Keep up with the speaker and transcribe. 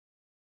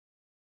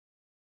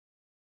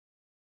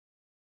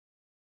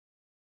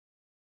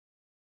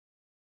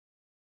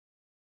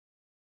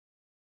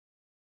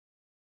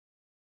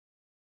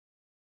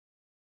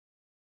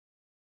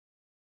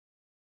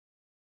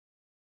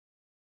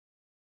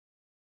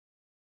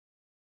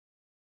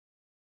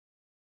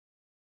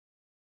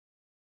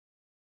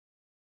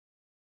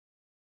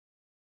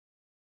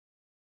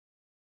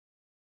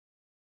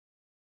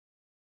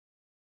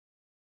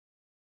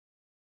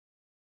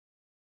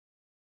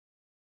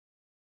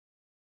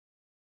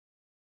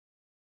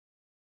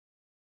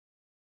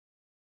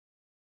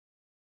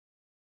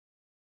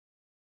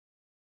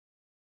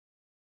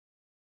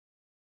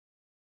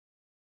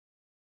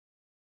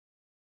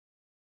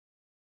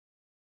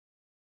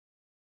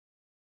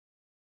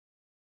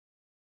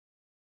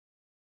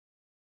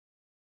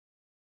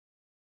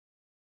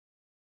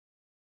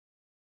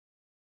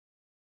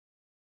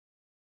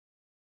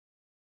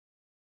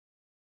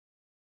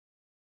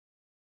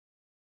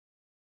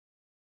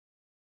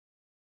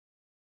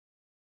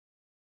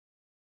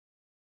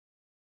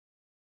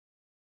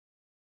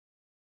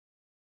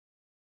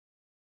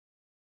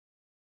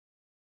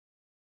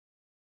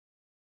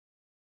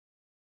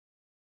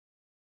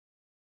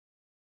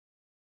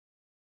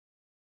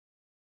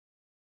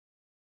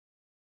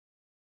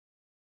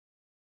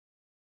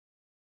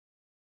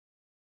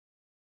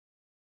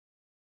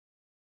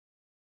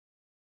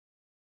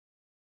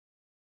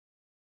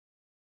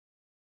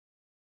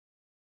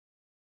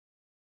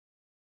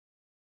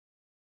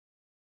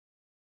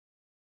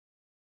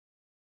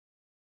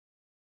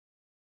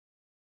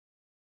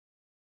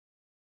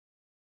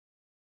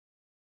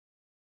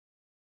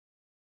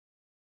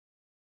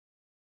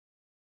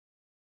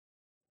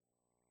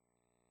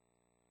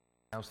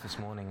House this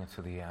morning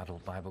to the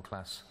adult Bible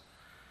class.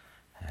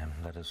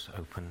 Let us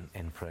open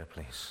in prayer,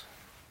 please.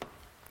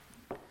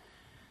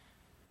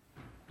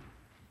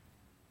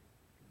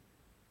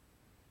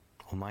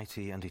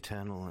 Almighty and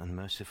eternal and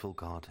merciful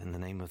God, in the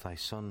name of thy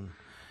Son,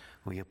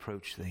 we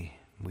approach thee.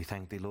 We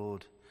thank thee,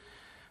 Lord,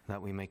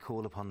 that we may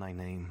call upon thy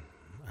name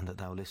and that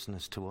thou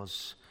listenest to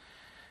us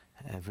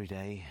every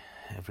day,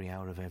 every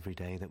hour of every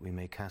day, that we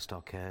may cast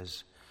our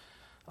cares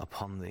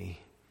upon thee,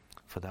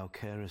 for thou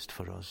carest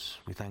for us.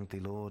 We thank thee,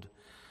 Lord,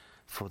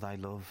 for thy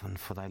love and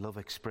for thy love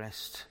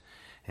expressed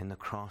in the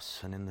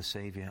cross and in the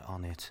Saviour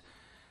on it.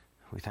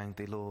 We thank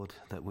thee, Lord,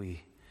 that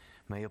we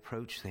may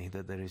approach thee,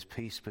 that there is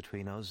peace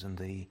between us and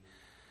thee.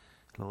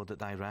 Lord, that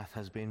thy wrath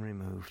has been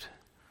removed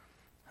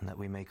and that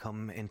we may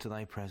come into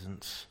thy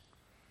presence.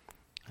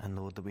 And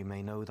Lord, that we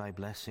may know thy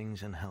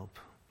blessings and help.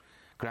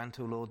 Grant,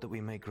 O Lord, that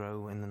we may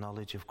grow in the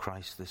knowledge of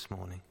Christ this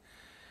morning.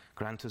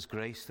 Grant us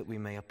grace that we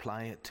may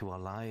apply it to our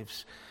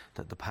lives,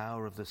 that the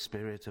power of the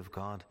Spirit of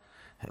God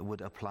would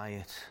apply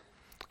it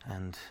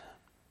and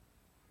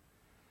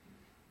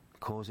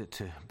cause it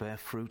to bear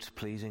fruit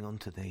pleasing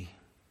unto thee.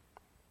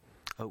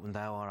 Open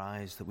thou our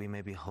eyes that we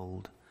may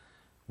behold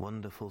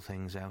wonderful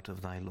things out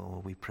of thy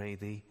law. We pray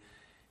thee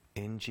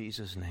in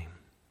Jesus' name.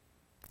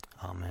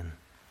 Amen.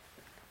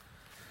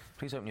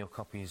 Please open your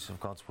copies of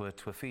God's Word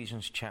to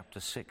Ephesians chapter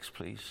 6,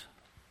 please.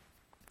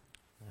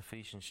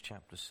 Ephesians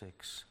chapter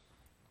 6.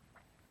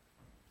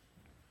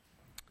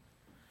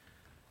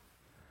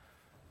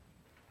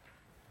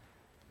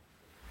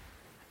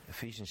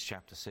 Ephesians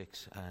chapter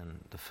 6 and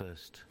the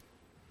first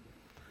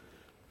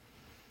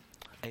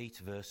 8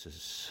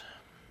 verses.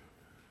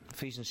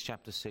 Ephesians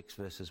chapter 6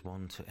 verses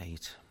 1 to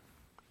 8.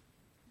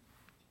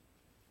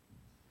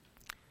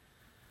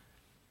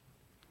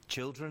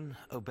 Children,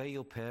 obey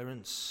your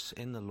parents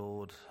in the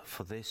Lord,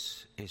 for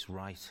this is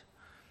right.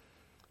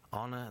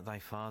 Honor thy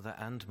father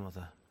and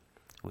mother,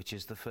 which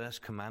is the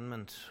first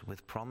commandment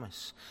with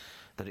promise,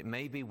 that it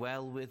may be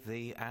well with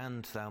thee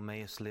and thou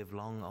mayest live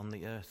long on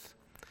the earth.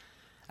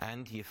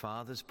 And ye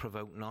fathers,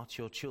 provoke not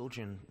your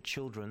children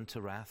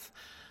to wrath,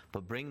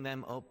 but bring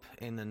them up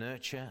in the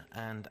nurture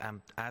and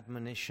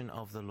admonition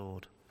of the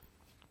Lord.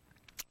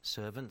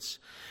 Servants,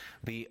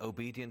 be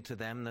obedient to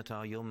them that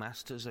are your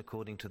masters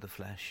according to the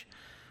flesh,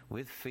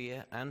 with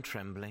fear and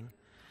trembling,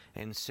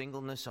 in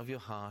singleness of your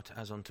heart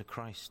as unto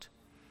Christ,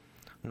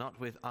 not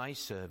with eye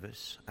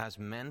service as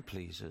men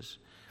pleasers,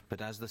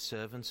 but as the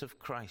servants of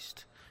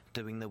Christ,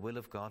 doing the will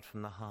of God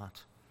from the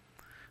heart,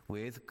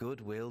 with good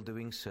will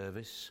doing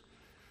service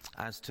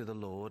as to the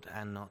Lord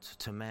and not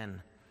to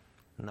men,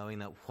 knowing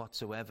that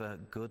whatsoever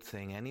good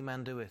thing any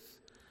man doeth,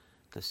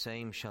 the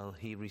same shall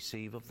he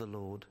receive of the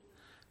Lord,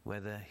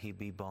 whether he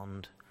be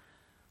bond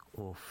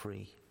or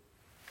free.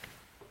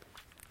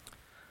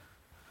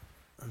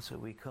 And so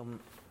we come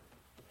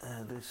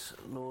this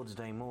Lord's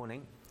Day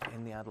morning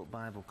in the adult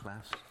Bible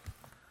class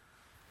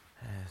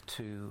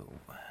to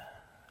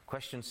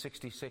question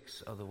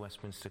 66 of the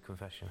Westminster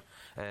Confession,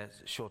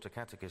 Shorter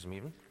Catechism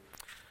even.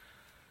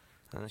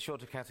 And the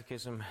Shorter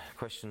Catechism,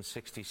 question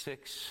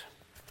 66,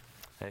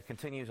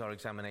 continues our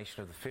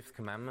examination of the fifth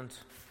commandment,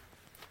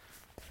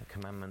 the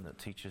commandment that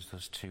teaches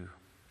us to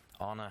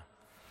honour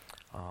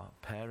our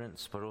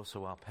parents, but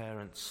also our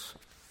parents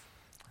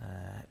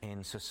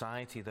in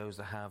society, those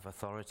that have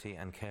authority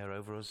and care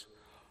over us.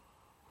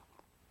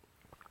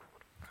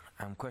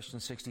 And question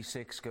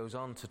 66 goes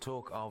on to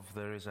talk of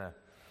there is a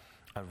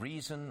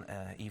reason,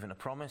 even a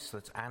promise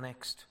that's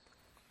annexed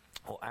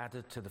or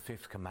added to the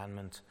fifth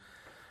commandment.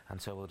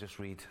 And so we'll just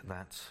read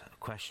that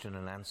question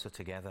and answer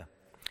together.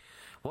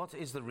 What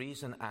is the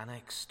reason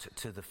annexed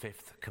to the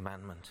fifth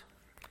commandment?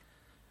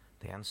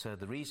 The answer: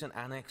 the reason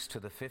annexed to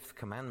the fifth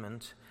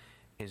commandment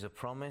is a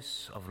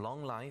promise of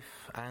long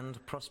life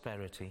and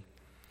prosperity,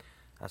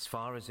 as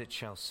far as it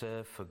shall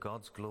serve for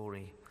God's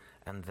glory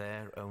and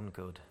their own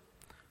good,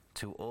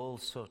 to all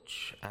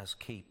such as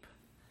keep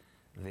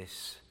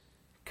this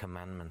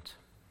commandment.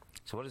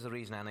 So what is the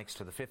reason annexed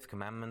to the fifth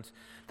commandment?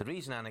 The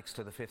reason annexed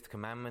to the fifth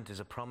commandment is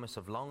a promise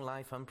of long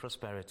life and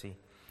prosperity,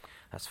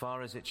 as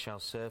far as it shall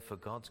serve for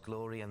God's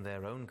glory and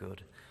their own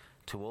good,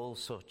 to all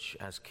such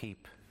as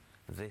keep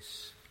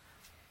this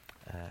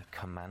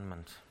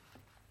commandment.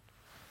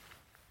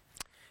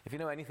 If you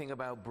know anything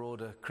about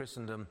broader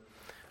Christendom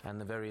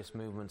and the various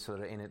movements that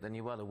are in it, then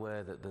you're well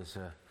aware that there's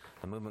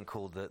a movement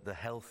called the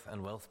Health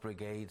and Wealth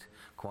Brigade,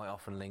 quite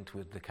often linked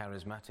with the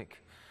charismatic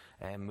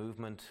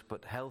movement.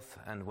 But health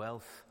and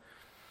wealth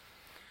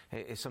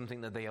is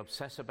something that they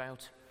obsess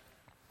about.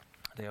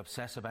 They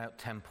obsess about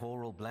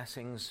temporal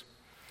blessings,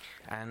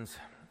 and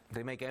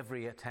they make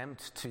every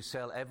attempt to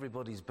sell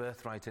everybody's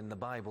birthright in the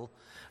Bible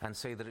and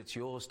say that it's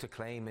yours to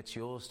claim, it's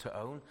yours to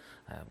own.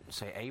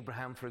 Say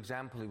Abraham, for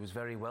example, who was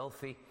very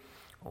wealthy,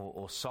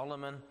 or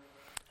Solomon,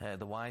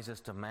 the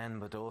wisest of men,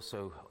 but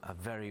also a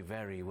very,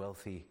 very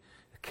wealthy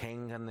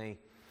king. And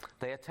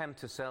they attempt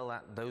to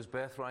sell those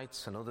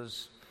birthrights and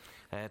others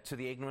to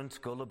the ignorant,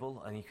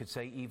 gullible, and you could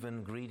say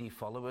even greedy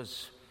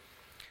followers,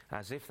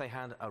 as if they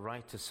had a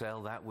right to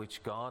sell that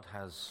which God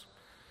has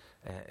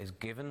is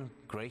given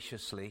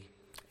graciously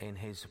in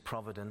his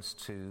providence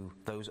to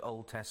those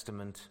Old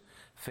Testament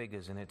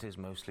figures, and it is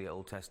mostly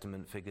Old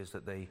Testament figures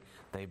that they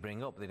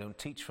bring up. They don't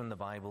teach from the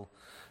Bible,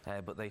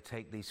 but they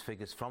take these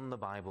figures from the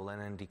Bible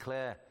and then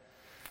declare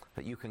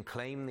that you can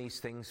claim these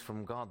things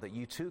from God, that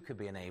you too could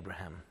be an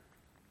Abraham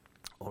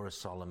or a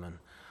Solomon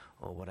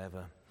or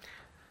whatever.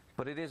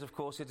 But it is, of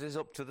course, it is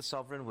up to the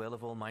sovereign will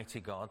of Almighty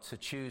God to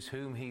choose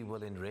whom he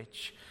will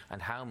enrich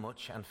and how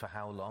much and for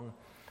how long.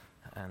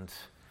 And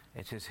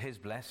it is his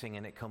blessing,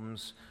 and it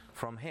comes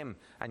from him.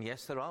 And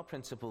yes, there are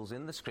principles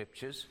in the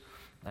Scriptures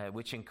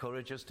which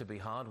encourage us to be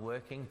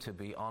hardworking, to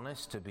be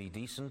honest, to be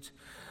decent,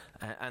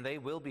 and they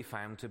will be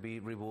found to be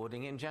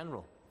rewarding in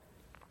general.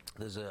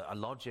 There's a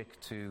logic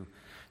to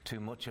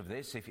much of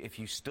this. If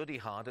you study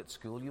hard at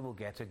school, you will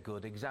get a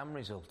good exam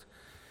result.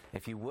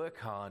 If you work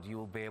hard, you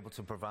will be able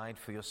to provide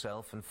for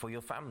yourself and for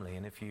your family.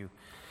 And if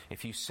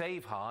you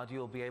save hard,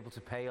 you'll be able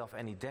to pay off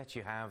any debt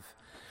you have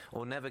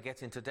or never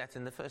get into debt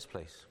in the first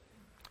place.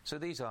 So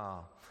these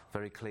are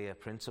very clear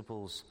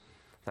principles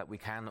that we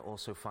can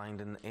also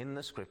find in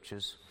the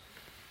Scriptures.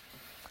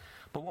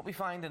 But what we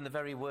find in the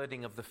very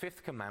wording of the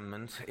fifth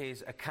commandment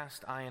is a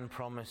cast iron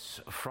promise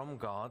from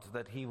God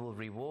that he will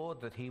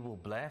reward, that he will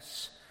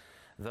bless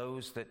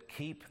those that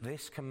keep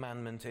this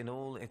commandment in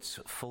all its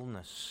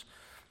fullness,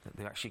 that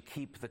they actually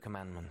keep the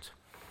commandment.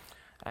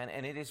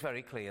 And it is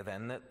very clear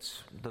then that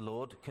the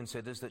Lord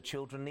considers that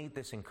children need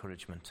this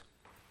encouragement.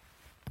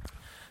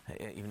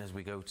 Even as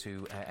we go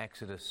to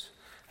Exodus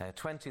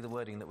 20, the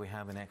wording that we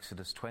have in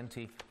Exodus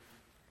 20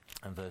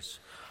 and verse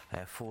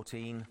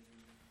 14.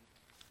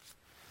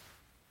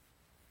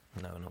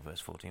 No, not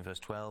verse 14, verse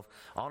 12.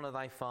 Honor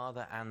thy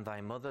father and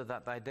thy mother,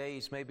 that thy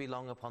days may be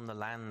long upon the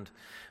land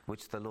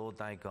which the Lord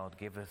thy God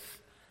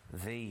giveth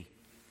thee.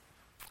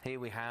 Here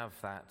we have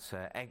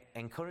that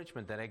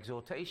encouragement, that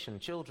exhortation.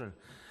 Children,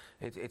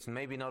 it's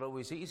maybe not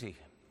always easy.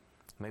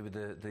 Maybe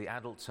the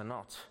adults are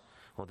not,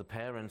 or the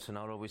parents are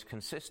not always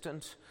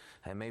consistent.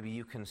 Maybe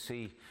you can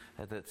see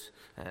that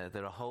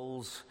there are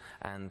holes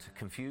and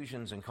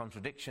confusions and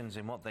contradictions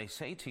in what they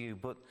say to you,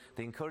 but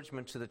the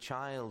encouragement to the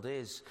child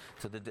is,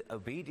 to the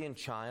obedient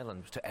child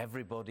and to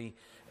everybody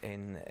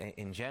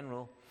in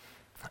general,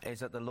 is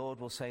that the Lord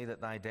will say that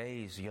thy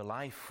days, your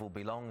life will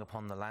be long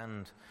upon the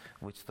land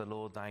which the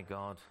Lord thy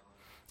God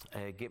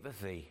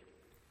giveth thee.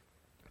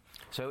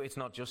 So it's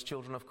not just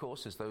children, of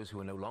course, it's those who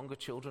are no longer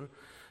children,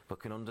 but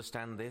can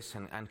understand this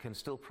and can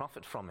still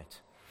profit from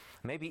it.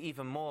 Maybe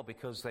even more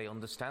because they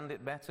understand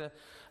it better.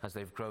 As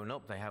they've grown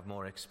up, they have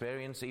more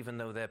experience, even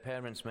though their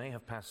parents may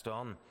have passed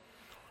on.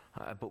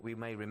 But we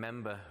may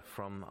remember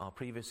from our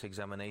previous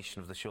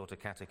examination of the Shorter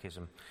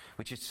Catechism,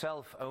 which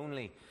itself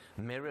only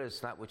mirrors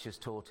that which is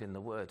taught in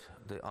the Word.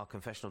 Our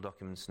confessional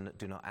documents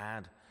do not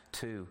add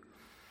to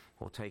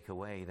or take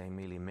away, they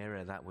merely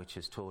mirror that which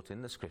is taught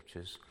in the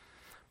Scriptures.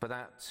 But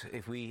that,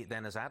 if we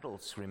then as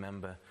adults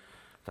remember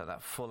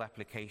that full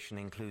application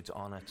includes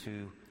honour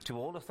to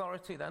all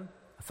authority then,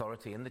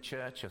 authority in the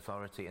church,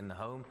 authority in the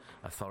home,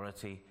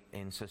 authority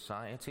in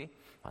society.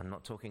 I'm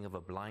not talking of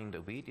a blind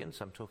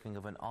obedience, I'm talking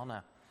of an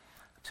honour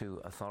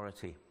to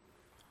authority,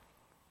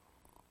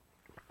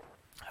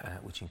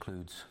 which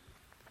includes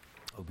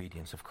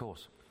obedience, of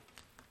course.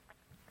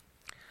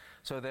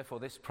 So therefore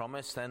this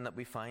promise then that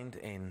we find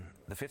in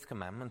the fifth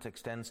commandment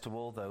extends to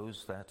all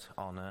those that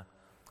honour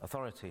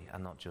authority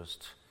and not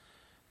just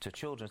to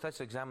children. So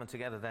let's examine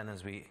together then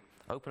as we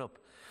open up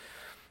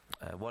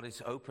what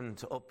is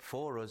opened up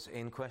for us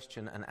in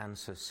question and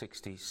answer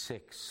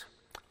 66.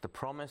 The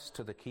promise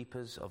to the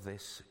keepers of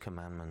this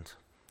commandment.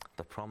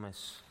 The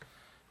promise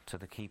to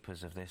the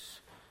keepers of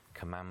this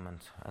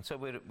commandment. And so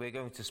we're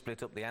going to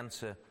split up the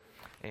answer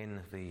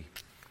in the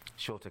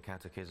Shorter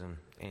Catechism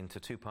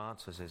into two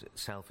parts, as it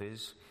itself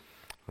is.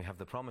 We have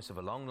the promise of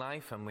a long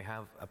life and we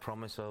have a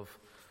promise of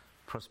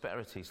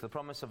prosperity. So the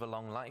promise of a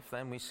long life,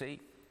 then, we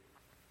see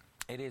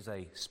it is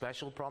a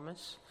special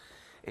promise.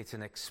 It's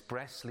an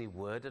expressly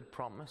worded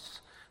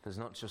promise. There's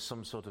not just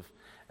some sort of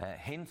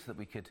hint that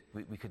we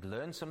could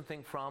learn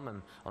something from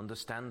and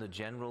understand the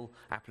general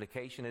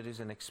application. It is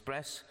an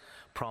express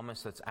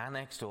promise that's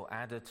annexed or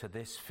added to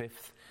this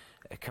fifth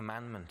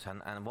commandment.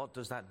 And what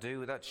does that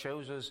do? That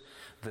shows us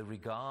the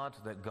regard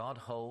that God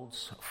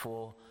holds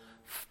for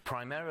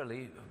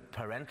primarily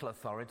parental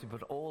authority,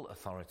 but all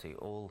authority,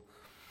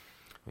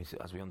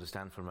 as we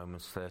understand from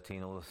Romans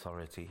 13, all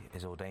authority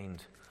is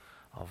ordained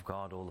of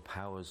God. All the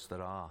powers that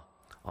are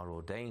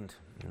ordained,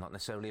 not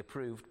necessarily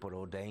approved, but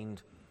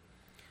ordained.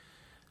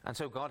 And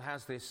so God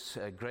has this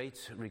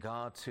great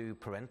regard to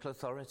parental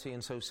authority,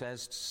 and so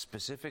says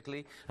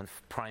specifically and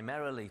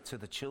primarily to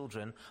the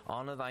children,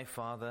 honor thy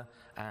father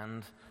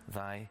and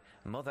thy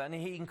mother. And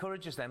he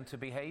encourages them to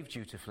behave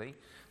dutifully,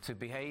 to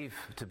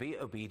be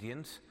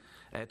obedient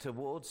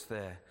towards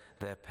their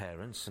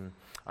parents.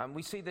 And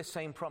we see this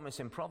same promise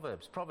in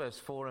Proverbs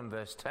 4 and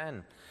verse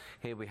 10.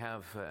 Here we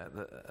have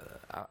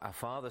a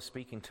father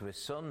speaking to his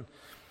son,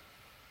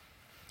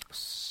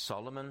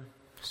 Solomon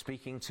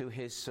speaking to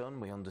his son.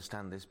 We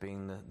understand this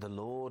being the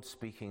Lord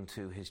speaking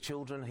to his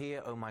children.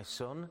 Hear, O my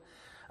son,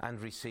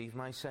 and receive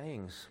my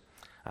sayings,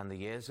 and the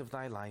years of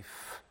thy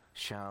life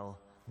shall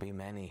be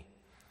many.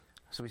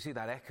 So we see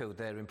that echoed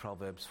there in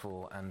Proverbs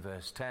 4 and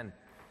verse 10.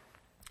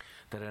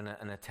 That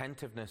an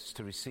attentiveness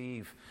to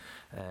receive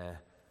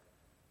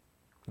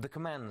the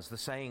commands, the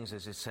sayings,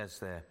 as it says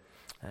there,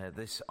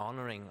 this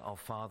honouring of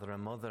father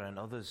and mother and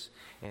others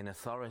in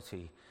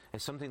authority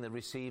is something that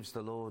receives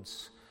the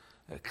Lord's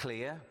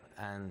clear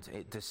and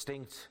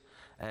distinct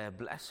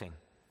blessing.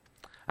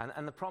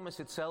 And the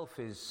promise itself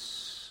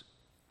is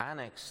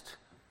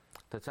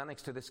that's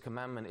annexed to this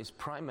commandment is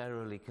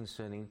primarily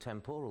concerning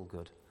temporal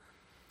good.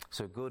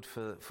 So good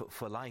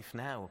for life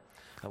now,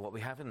 what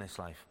we have in this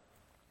life.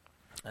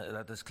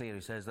 That is clear.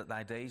 He says that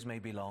thy days may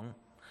be long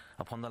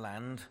upon the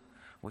land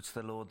which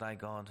the Lord thy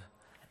God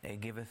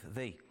giveth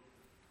thee.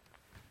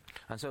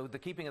 And so the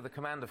keeping of the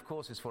command, of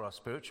course, is for our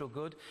spiritual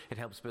good. It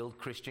helps build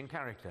Christian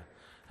character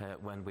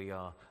when we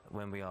are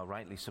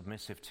rightly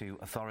submissive to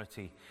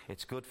authority.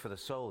 It's good for the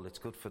soul. It's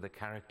good for the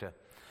character.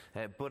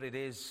 But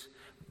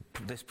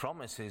this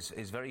promise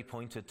is very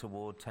pointed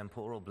toward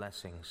temporal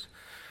blessings.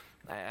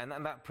 And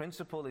that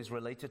principle is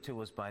related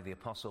to us by the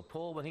Apostle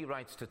Paul when he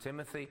writes to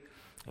Timothy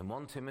in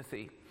 1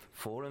 Timothy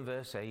 4 and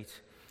verse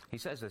 8. He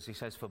says this, he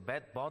says, "For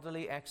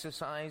bodily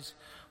exercise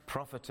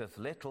profiteth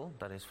little,"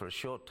 that is for a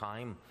short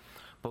time,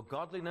 "but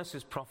godliness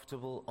is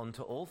profitable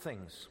unto all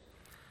things,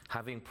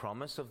 having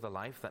promise of the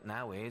life that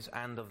now is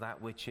and of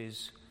that which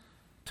is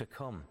to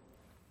come."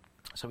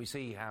 So we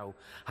see how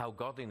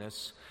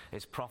godliness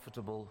is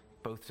profitable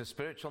both to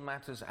spiritual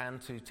matters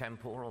and to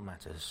temporal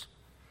matters.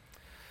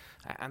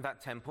 And that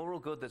temporal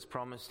good that's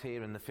promised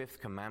here in the fifth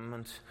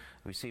commandment,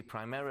 we see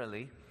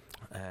primarily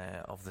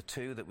of the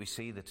two that we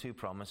see, the two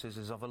promises,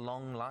 is of a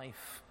long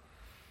life.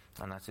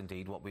 And that's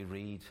indeed what we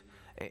read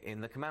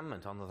in the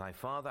commandment: "Honour thy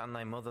father and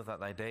thy mother, that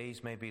thy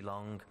days may be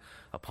long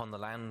upon the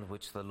land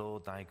which the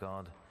Lord thy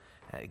God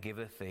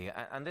giveth thee."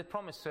 And the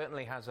promise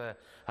certainly has a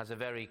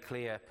very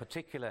clear,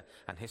 particular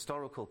and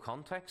historical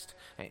context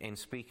in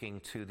speaking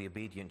to the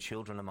obedient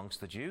children amongst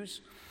the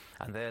Jews,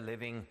 and they're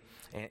living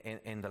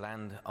in the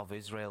land of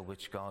Israel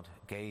which God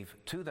gave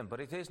to them. But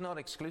it is not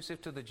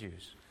exclusive to the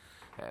Jews.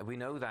 We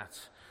know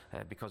that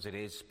because it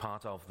is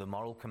part of the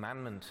moral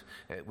commandment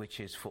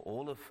which is for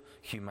all of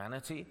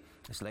humanity.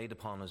 It's laid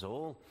upon us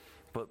all.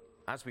 But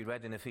as we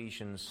read in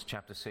Ephesians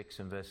chapter 6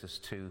 and verses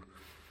 2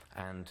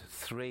 and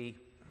 3,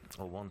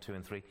 or 1, 2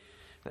 and 3,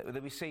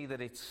 that we see that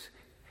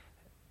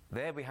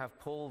there we have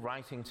Paul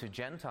writing to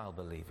Gentile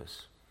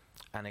believers,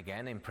 and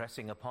again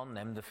impressing upon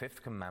them the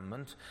fifth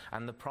commandment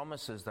and the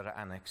promises that are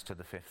annexed to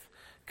the fifth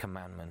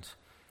commandment.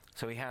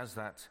 So he has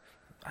that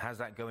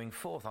going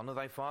forth. "Honour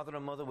thy father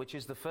and mother," which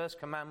is the first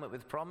commandment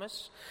with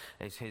promise,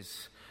 is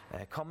his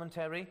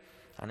commentary.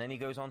 And then he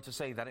goes on to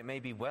say, "that it may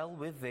be well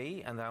with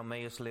thee, and thou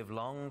mayest live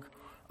long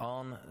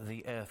on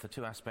the earth." The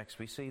two aspects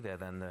we see there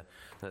then,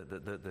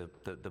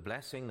 the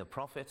blessing, the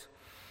profit,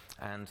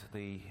 and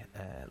the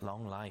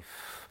long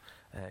life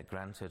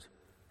granted.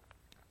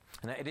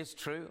 Now it is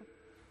true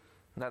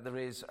that there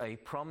is a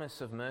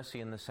promise of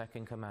mercy in the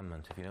second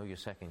commandment. If you know your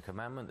second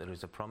commandment, there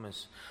is a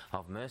promise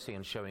of mercy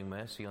and showing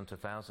mercy unto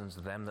thousands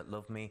of them that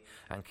love me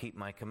and keep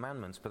my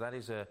commandments. But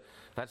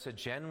that's a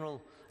general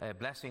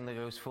blessing that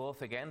goes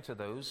forth again to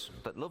those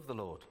that love the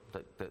Lord,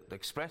 that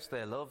express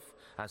their love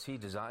as he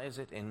desires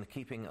it in the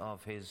keeping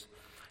of his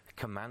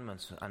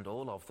commandments, and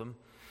all of them.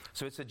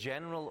 So it's a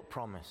general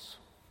promise.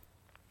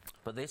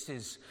 But this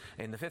is,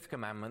 in the fifth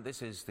commandment,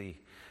 this is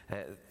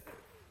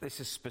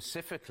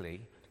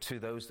specifically to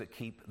those that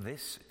keep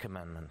this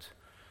commandment.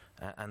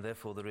 And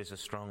therefore there is a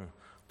strong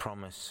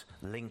promise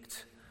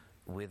linked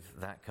with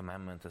that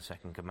commandment. The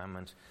second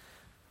commandment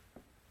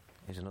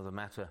is another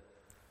matter.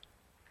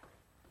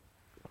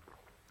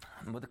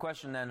 But the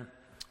question then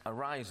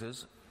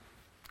arises,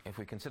 if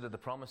we consider the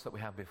promise that we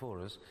have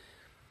before us,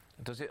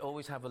 does it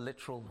always have a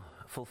literal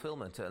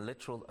fulfillment, a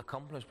literal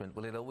accomplishment?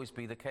 Will it always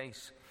be the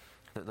case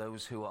that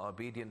those who are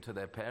obedient to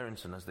their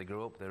parents, and as they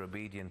grow up they're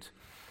obedient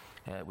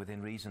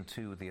within reason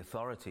to the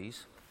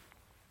authorities,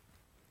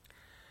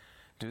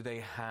 do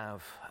they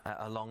have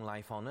a long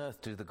life on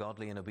earth? Do the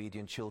godly and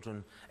obedient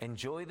children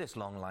enjoy this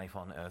long life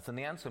on earth? And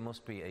the answer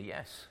must be a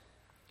yes.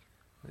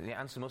 The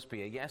answer must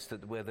be a yes,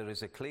 that where there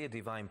is a clear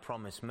divine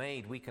promise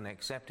made, we can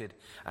accept it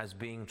as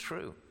being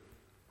true.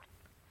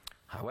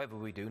 However,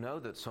 we do know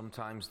that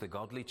sometimes the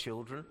godly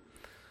children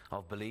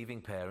of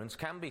believing parents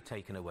can be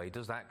taken away.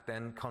 Does that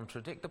then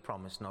contradict the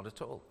promise? Not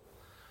at all.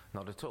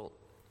 Not at all.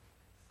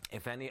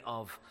 If any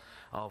of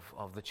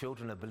the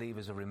children of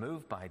believers are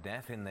removed by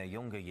death in their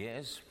younger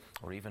years,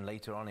 or even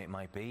later on it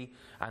might be,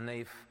 and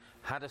they've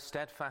had a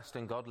steadfast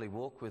and godly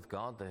walk with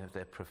God,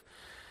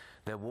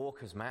 their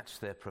walk has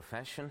matched their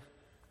profession,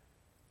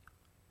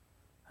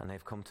 and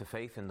they've come to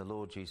faith in the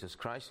Lord Jesus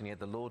Christ, and yet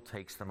the Lord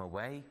takes them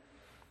away,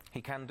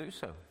 he can do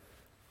so.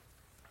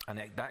 And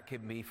that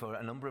could be for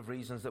a number of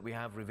reasons that we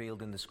have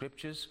revealed in the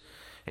Scriptures.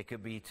 It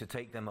could be to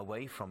take them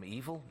away from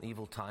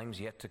evil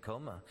times yet to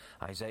come.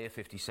 Isaiah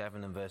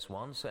 57 and verse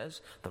 1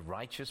 says, "The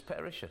righteous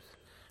perisheth,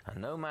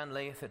 and no man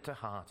layeth it to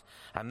heart.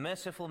 And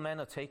merciful men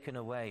are taken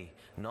away,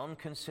 none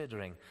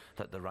considering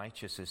that the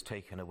righteous is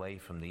taken away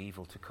from the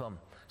evil to come.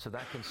 So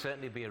that can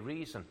certainly be a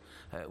reason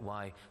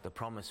why the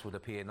promise would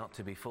appear not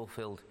to be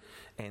fulfilled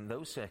in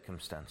those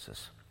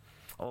circumstances.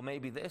 Or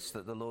maybe this,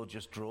 that the Lord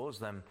just draws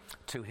them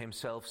to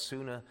himself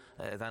sooner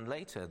than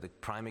later. The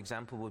prime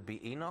example would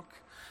be Enoch,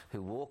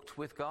 who walked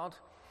with God,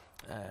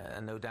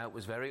 and no doubt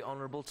was very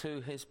honourable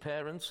to his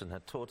parents and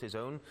had taught his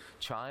own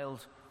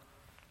child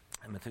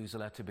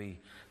Methuselah to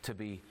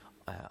be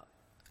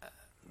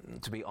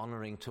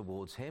honouring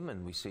towards him.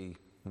 And we see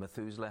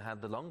Methuselah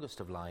had the longest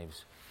of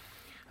lives,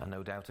 and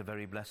no doubt a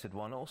very blessed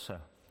one also.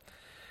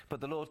 But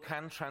the Lord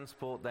can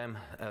transplant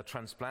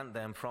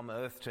them from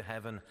earth to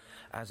heaven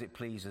as it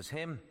pleases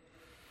him,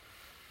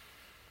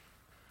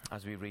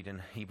 as we read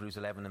in Hebrews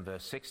 11 and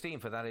verse 16,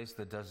 for that is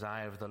the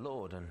desire of the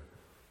Lord.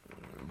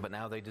 But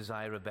now they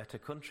desire a better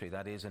country,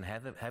 that is in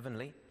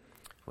heavenly.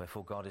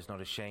 Wherefore God is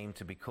not ashamed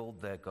to be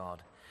called their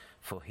God,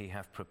 for he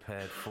hath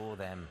prepared for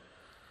them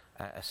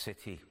a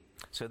city.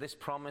 So this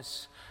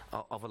promise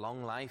of a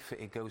long life,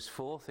 it goes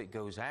forth, it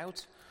goes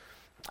out,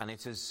 and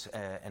it is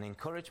an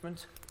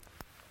encouragement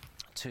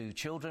to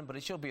children, but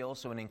it should be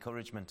also an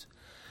encouragement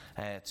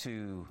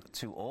to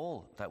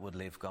all that would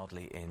live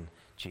godly in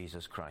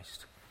Jesus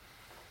Christ.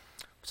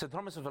 So the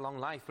promise of a long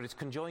life, but it's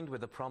conjoined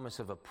with the promise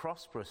of a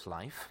prosperous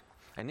life.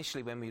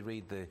 Initially, when we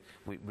read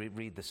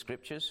the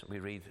scriptures, we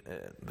read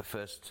the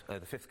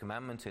fifth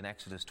commandment in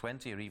Exodus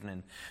 20, or even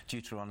in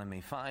Deuteronomy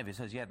 5. It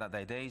says, "Yet that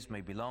thy days may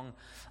be long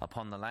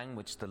upon the land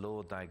which the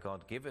Lord thy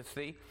God giveth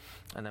thee."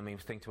 And then we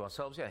think to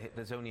ourselves,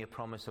 there's only a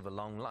promise of a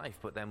long life.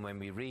 But then when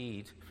we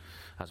read,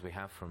 as we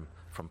have from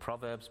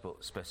Proverbs,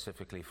 but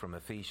specifically from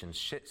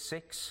Ephesians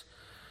 6,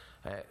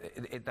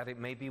 that it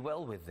may be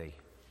well with thee.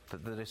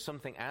 That there is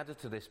something added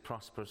to this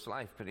prosperous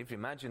life. But if you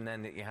imagine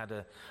then that you had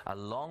a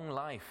long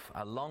life,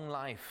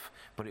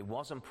 but it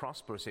wasn't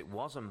prosperous, it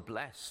wasn't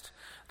blessed,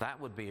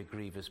 that would be a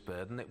grievous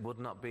burden. It would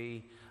not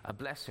be a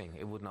blessing.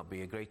 It would not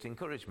be a great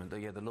encouragement.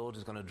 That the Lord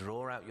is going to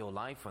draw out your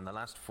life, and the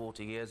last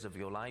 40 years of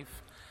your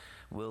life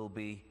will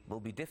be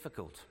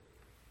difficult.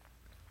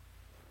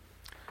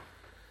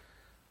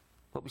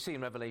 What we see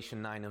in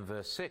Revelation 9 and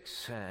verse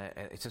 6,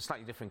 it's a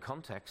slightly different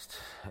context.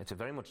 It's a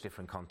very much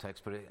different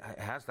context, but it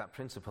has that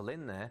principle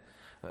in there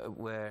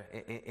where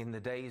in the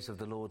days of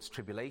the Lord's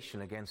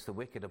tribulation against the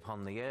wicked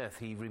upon the earth,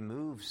 he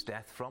removes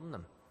death from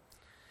them.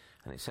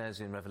 And it says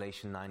in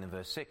Revelation 9 and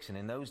verse 6, "And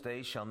in those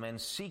days shall men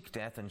seek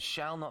death and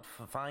shall not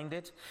find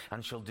it,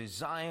 and shall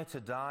desire to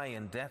die,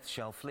 and death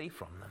shall flee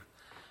from them."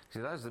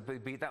 So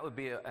that would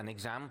be an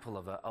example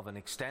of an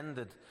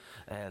extended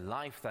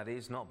life that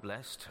is not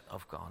blessed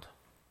of God.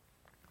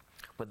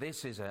 But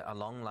this is a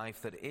long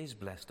life that is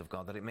blessed of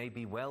God, that it may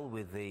be well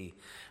with thee,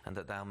 and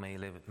that thou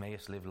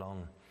mayest live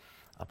long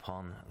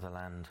upon the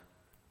land.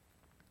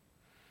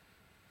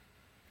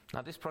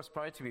 Now, this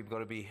prosperity, we've got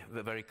to be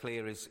very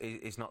clear,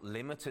 is not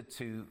limited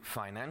to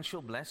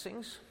financial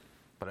blessings,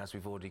 but as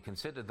we've already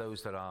considered,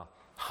 those that are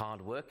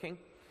hard-working,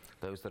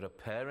 those that are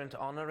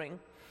parent-honouring,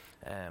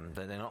 that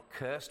they're not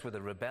cursed with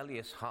a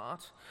rebellious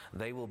heart.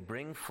 They will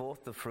bring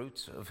forth the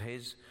fruits of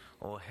his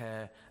or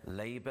her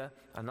labour,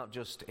 and not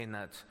just in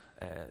that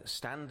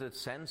standard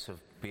sense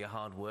of be a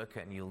hard worker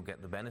and you'll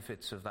get the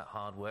benefits of that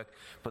hard work,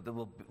 but there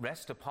will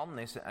rest upon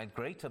this a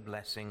greater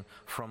blessing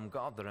from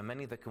God. There are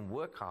many that can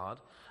work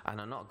hard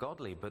and are not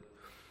godly, but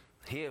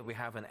here we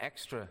have an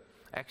extra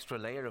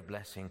layer of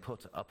blessing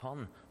put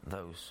upon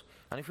those.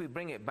 And if we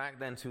bring it back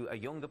then to a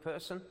younger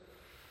person,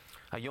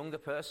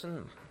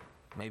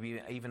 maybe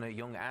even a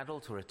young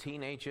adult or a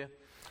teenager,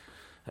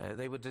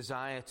 they would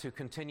desire to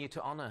continue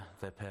to honour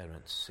their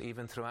parents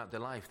even throughout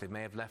their life. They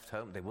may have left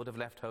home, they would have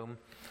left home,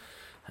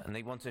 and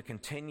they want to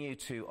continue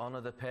to honour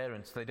their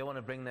parents. They don't want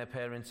to bring their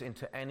parents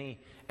into any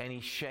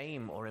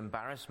shame or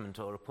embarrassment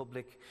or a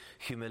public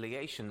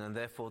humiliation, and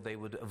therefore they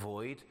would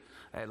avoid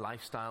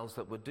lifestyles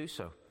that would do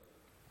so.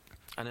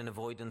 And an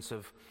avoidance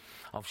of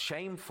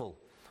shameful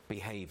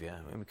behaviour.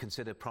 When we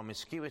consider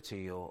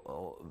promiscuity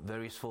or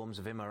various forms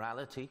of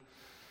immorality,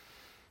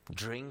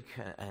 drink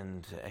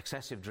and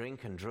excessive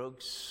drink and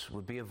drugs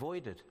would be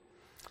avoided,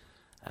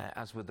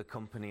 as with the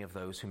company of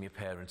those whom your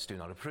parents do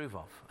not approve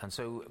of. And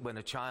so when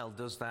a child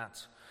does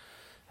that,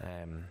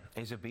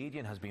 is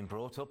obedient, has been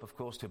brought up, of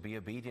course, to be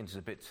obedient.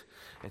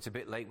 It's a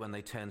bit late when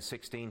they turn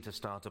 16 to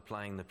start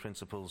applying the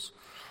principles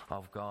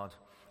of God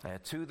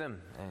to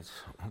them. It's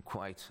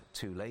quite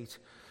too late.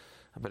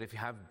 But if you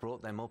have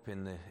brought them up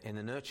in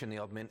the nurture and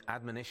the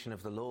admonition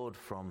of the Lord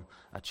from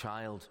a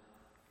child,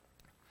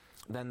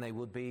 then they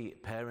would be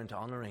parent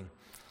honouring,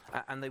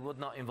 and they would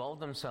not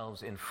involve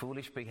themselves in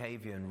foolish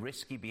behaviour and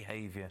risky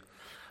behaviour,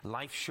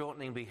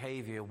 life-shortening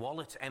behaviour,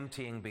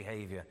 wallet-emptying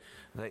behaviour.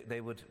 They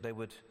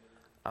would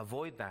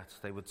avoid that.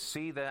 They would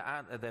see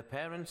their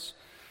parents.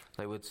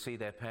 They would see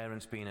their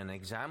parents being an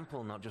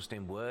example, not just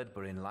in word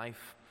but in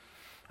life,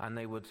 and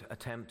they would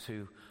attempt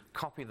to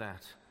copy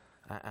that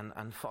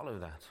and follow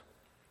that.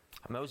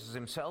 Moses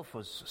himself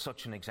was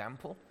such an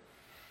example.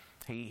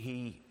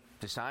 He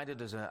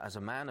decided as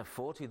a man of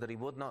 40 that he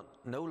would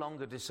no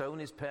longer disown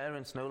his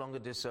parents, no longer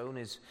disown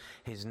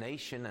his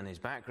nation and his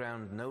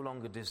background, no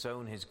longer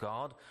disown his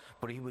God,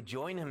 but he would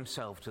join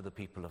himself to the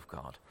people of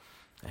God.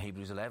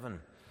 Hebrews 11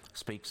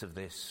 speaks of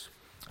this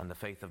and the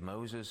faith of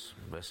Moses,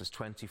 verses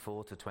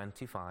 24 to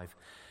 25.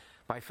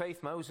 By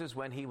faith Moses,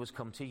 when he was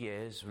come to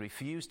years,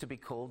 refused to be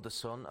called the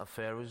son of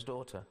Pharaoh's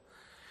daughter,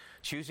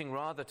 choosing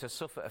rather to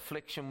suffer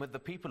affliction with the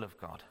people of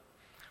God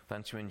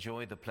than to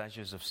enjoy the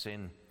pleasures of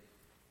sin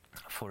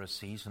for a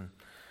season.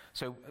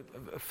 So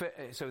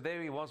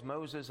there he was,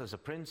 Moses, as a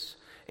prince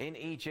in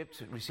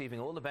Egypt, receiving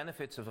all the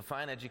benefits of a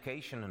fine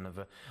education and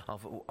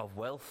of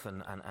wealth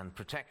and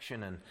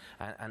protection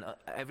and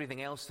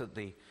everything else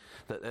that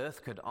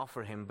earth could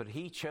offer him. But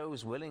he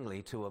chose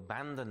willingly to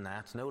abandon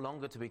that, no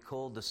longer to be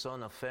called the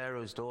son of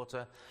Pharaoh's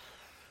daughter,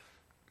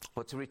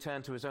 but to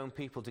return to his own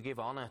people, to give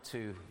honor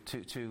to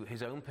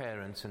his own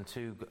parents and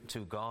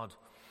to God.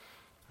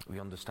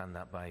 We understand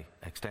that by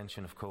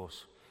extension, of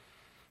course.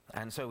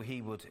 And so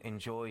he would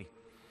enjoy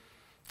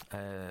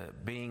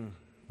being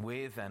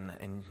with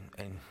and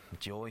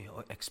enjoy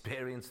or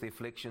experience the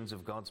afflictions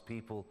of God's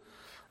people,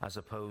 as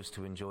opposed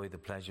to enjoy the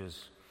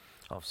pleasures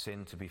of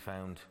sin to be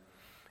found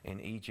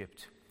in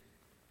Egypt.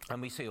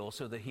 And we see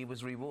also that he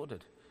was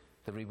rewarded.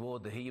 The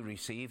reward that he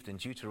received in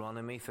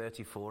Deuteronomy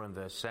 34 and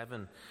verse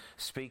 7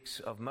 speaks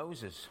of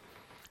Moses.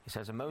 It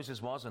says, "And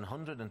Moses was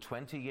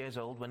 120 years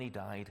old when he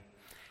died.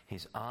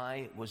 His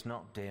eye was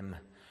not dim,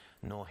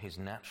 nor his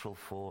natural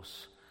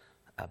force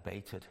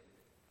abated."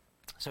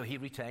 So he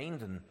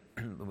retained,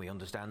 and we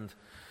understand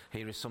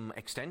here is some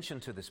extension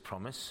to this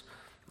promise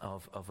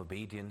of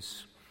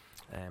obedience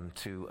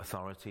to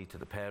authority, to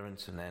the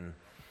parents, and then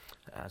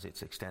as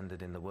it's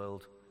extended in the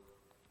world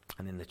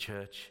and in the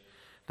church.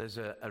 There's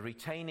a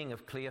retaining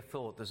of clear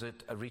thought. There's a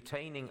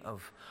retaining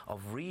of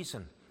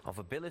reason, of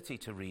ability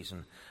to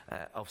reason,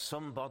 of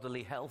some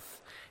bodily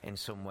health in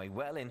some way,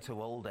 well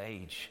into old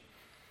age.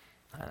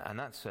 And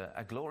that's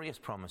a glorious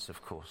promise,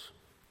 of course,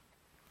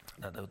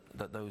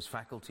 that those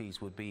faculties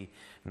would be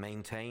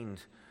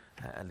maintained,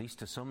 at least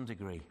to some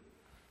degree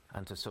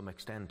and to some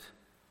extent.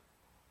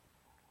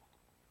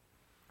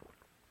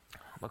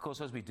 Of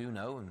course, as we do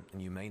know,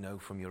 and you may know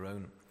from your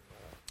own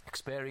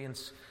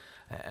experience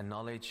and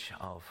knowledge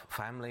of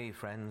family,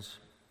 friends,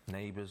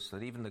 neighbours,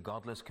 that even the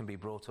godless can be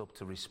brought up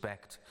to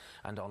respect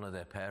and honour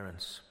their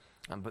parents.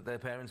 But their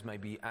parents may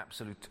be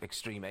absolute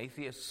extreme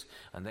atheists,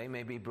 and they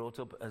may be brought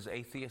up as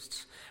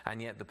atheists,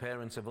 and yet the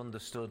parents have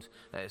understood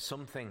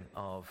something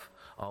of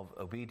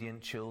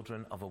obedient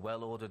children, of a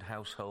well-ordered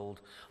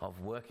household, of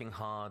working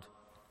hard,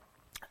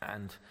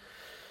 and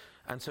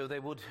so they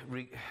would,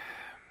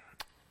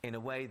 in a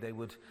way, they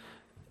would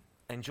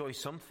enjoy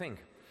something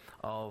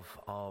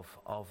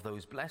of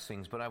those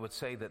blessings. But I would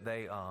say that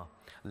they are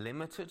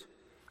limited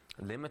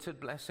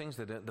blessings,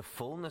 that the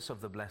fullness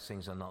of the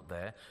blessings are not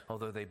there,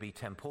 although they be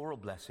temporal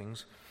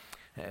blessings,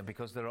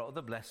 because there are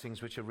other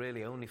blessings which are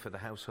really only for the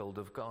household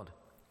of God.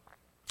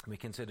 We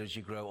consider as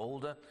you grow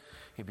older,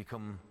 you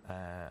become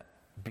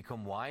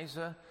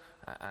wiser,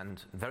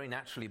 and very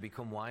naturally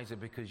become wiser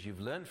because you've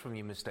learned from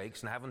your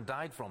mistakes and haven't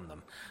died from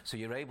them. So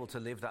you're able to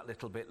live that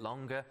little bit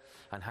longer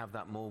and have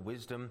that more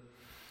wisdom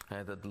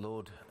that the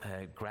Lord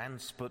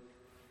grants. But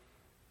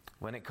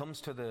when it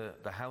comes to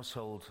the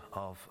household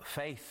of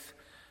faith,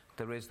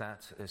 there is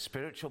that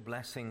spiritual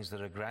blessings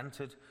that are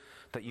granted,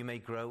 that you may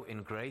grow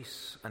in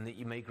grace and that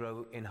you may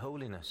grow in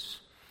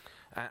holiness.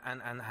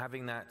 And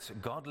having that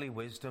godly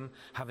wisdom,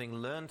 having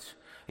learnt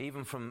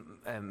even from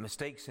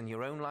mistakes in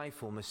your own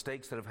life or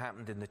mistakes that have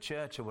happened in the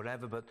church or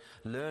whatever, but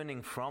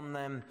learning from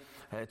them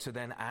to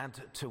then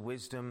add to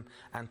wisdom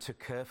and to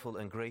careful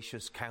and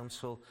gracious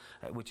counsel,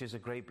 which is a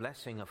great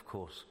blessing, of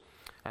course.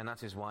 And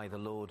that is why the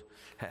Lord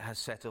has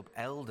set up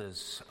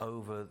elders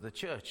over the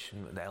church.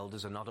 The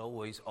elders are not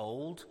always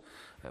old,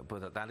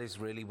 but that is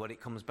really what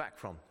it comes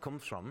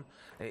from,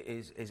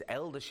 is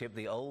eldership.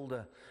 The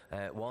older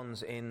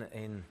ones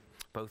in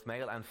both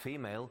male and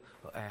female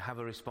have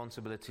a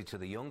responsibility to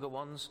the younger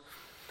ones.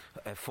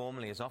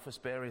 Formerly as office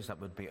bearers, that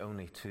would be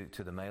only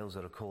to the males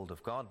that are called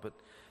of God. But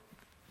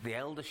the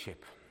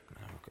eldership,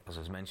 as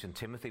I mentioned,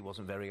 Timothy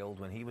wasn't very old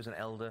when he was an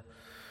elder.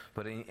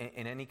 But in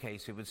any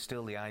case, it was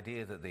still the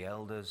idea that the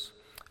elders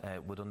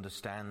would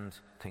understand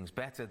things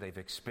better. They've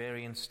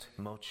experienced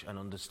much and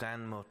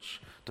understand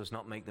much. Does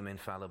not make them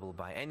infallible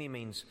by any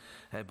means.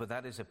 But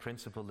that is a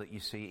principle that you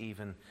see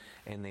even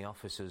in the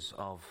offices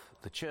of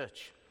the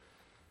church.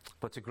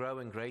 But to grow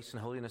in grace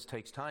and holiness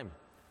takes time.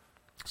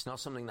 It's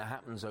not something that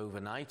happens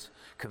overnight.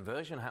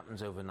 Conversion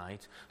happens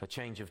overnight. A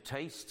change of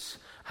tastes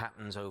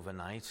happens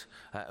overnight.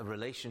 A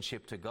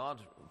relationship to God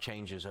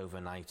changes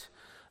overnight.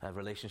 A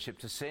relationship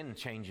to sin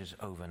changes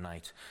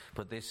overnight.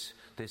 But this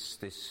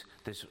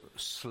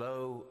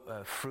slow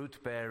fruit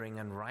bearing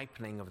and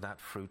ripening of that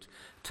fruit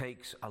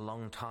takes a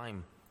long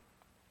time.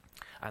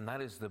 And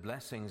that is the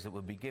blessings that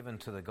will be given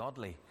to the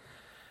godly,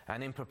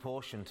 and in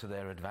proportion to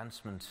their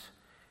advancement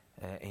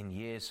in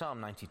years. Psalm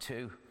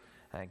 92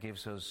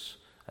 gives us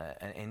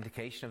an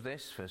indication of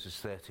this, verses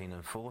 13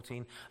 and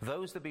 14.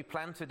 Those that be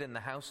planted in the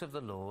house of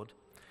the Lord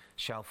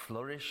shall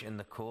flourish in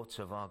the courts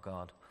of our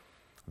God.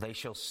 They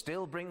shall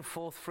still bring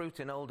forth fruit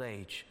in old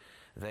age.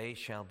 They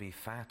shall be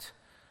fat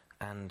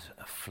and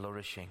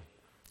flourishing.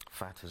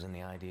 Fat is in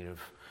the idea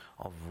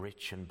of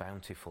rich and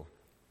bountiful.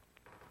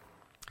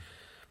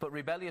 But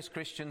rebellious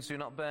Christians do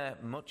not bear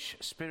much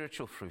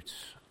spiritual fruit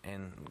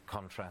in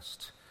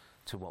contrast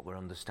to what we're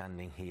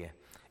understanding here,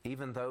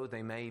 even though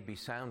they may be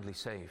soundly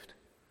saved.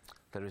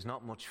 There is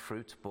not much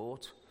fruit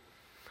brought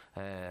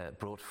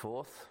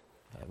forth.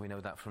 We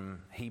know that from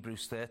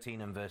Hebrews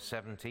 13 and verse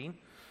 17.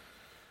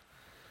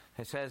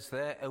 It says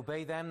there,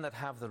 obey them that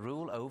have the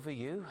rule over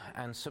you,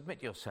 and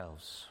submit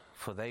yourselves,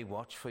 for they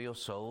watch for your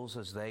souls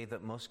as they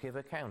that must give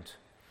account,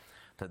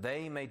 that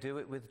they may do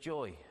it with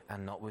joy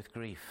and not with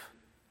grief,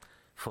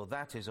 for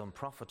that is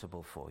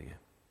unprofitable for you.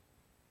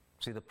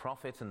 See, the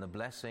profit and the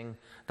blessing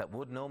that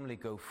would normally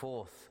go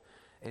forth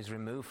is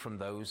removed from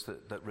those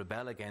that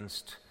rebel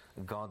against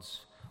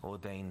God's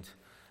ordained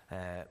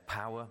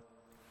power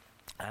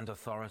and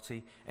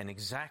authority in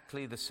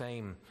exactly the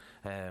same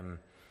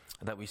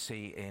that we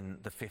see in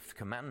the fifth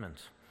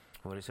commandment,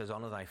 where it says,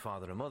 honor thy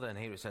father and mother, and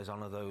here it says,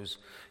 honor those,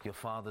 your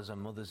fathers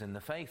and mothers in the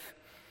faith,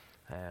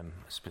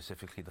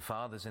 specifically the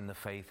fathers in the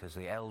faith as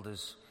the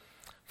elders,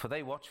 for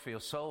they watch for your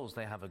souls.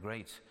 They have a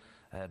great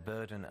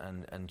burden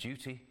and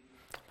duty,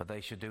 but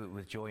they should do it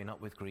with joy, not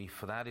with grief,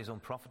 for that is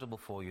unprofitable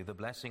for you. The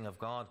blessing of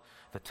God,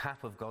 the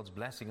tap of God's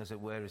blessing, as it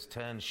were, is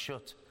turned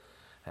shut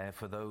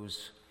for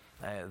those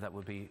that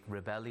would be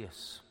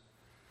rebellious.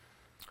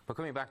 But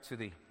coming back to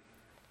the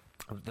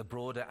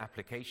broader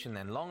application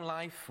then, long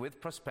life with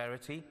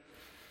prosperity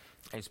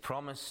is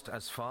promised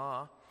as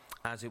far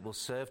as it will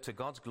serve to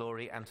God's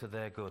glory and to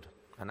their good.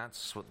 And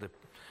that's what the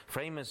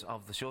framers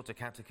of the Shorter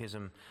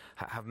Catechism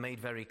have made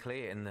very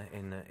clear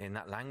in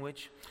that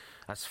language.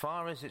 As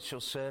far as it shall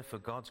serve for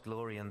God's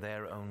glory and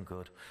their own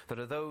good. There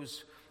are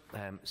those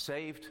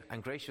saved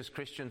and gracious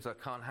Christians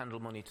that can't handle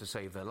money to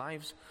save their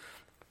lives,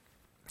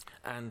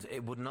 and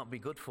it would not be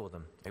good for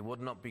them. It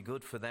would not be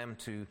good for them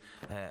to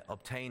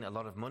obtain a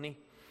lot of money,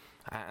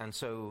 and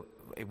so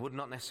it would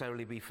not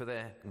necessarily be for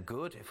their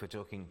good if we're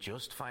talking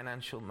just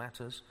financial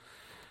matters.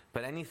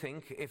 But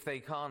anything, if they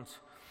can't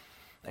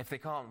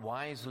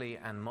wisely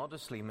and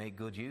modestly make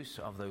good use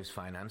of those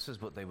finances,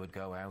 but they would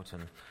go out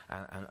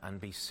and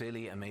be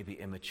silly and maybe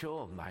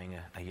immature, buying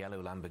a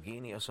yellow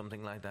Lamborghini or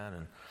something like that,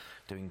 and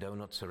doing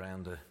donuts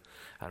around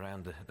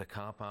the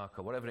car park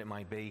or whatever it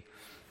might be,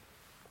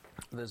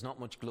 there's not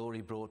much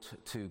glory brought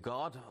to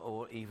God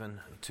or even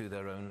to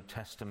their own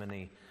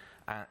testimony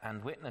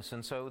and witness.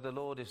 And so the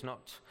Lord is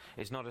not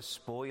a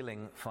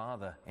spoiling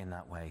father in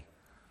that way.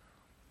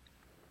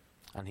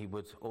 And he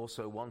would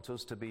also want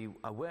us to be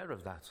aware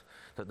of that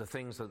the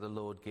things that the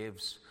Lord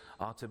gives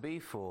are to be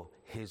for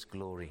his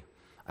glory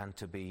and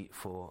to be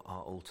for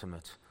our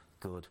ultimate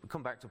good. We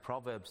come back to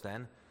Proverbs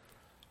then,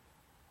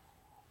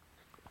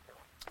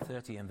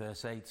 30 and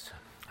verse 8.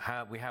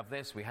 We have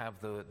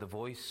the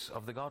voice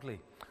of the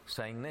godly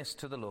saying this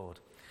to the Lord.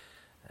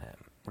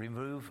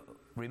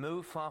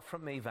 Remove far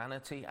from me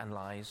vanity and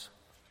lies.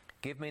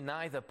 Give me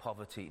neither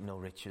poverty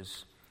nor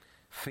riches.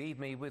 Feed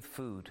me with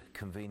food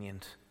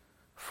convenient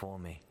for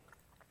me,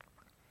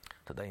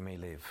 that they may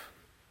live,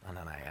 and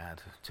then I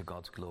add, to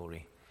God's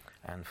glory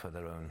and for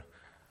their own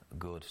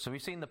good. So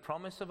we've seen the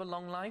promise of a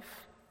long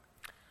life,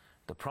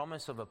 the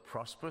promise of a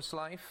prosperous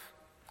life,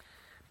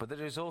 but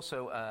there is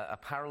also a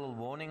parallel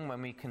warning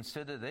when we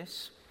consider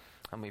this,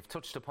 and we've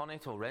touched upon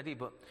it already,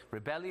 but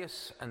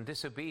rebellious and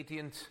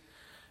disobedient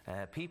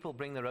people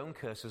bring their own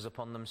curses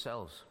upon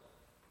themselves.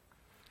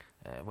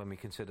 When we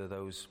consider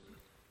those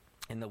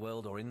in the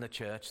world or in the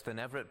church, they're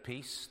never at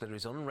peace. There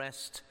is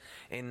unrest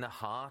in the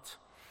heart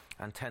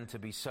and tend to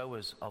be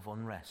sowers of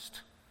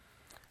unrest.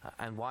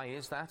 And why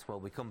is that? Well,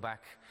 we come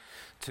back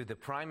to the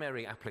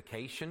primary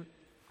application,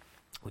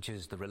 which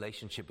is the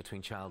relationship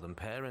between child and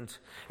parent,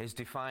 is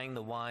defying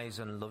the wise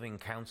and loving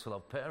counsel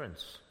of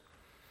parents.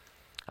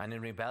 And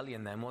in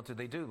rebellion then, what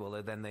do?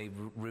 Well, then they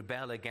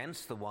rebel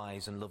against the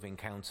wise and loving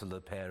counsel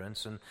of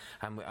parents. And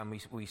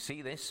we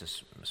see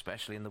this,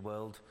 especially in the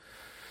world.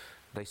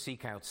 They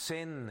seek out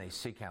sin, they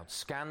seek out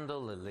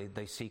scandal,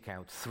 they seek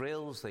out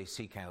thrills, they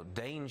seek out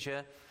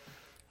danger.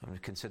 And we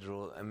consider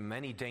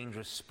many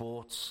dangerous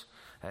sports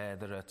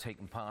that are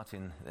taking part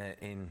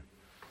in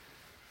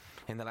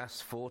the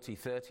last 40,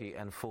 30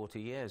 and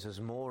 40 years, as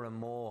more and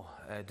more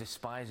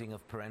despising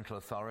of parental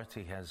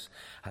authority has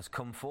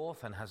come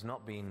forth and has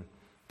not been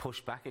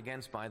pushed back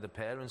against by the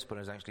parents, but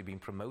has actually been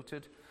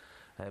promoted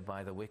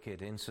by the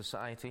wicked in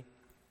society.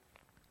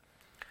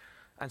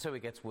 And so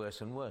it gets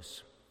worse and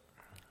worse.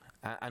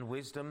 And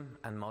wisdom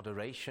and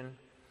moderation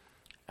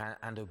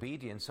and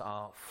obedience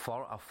are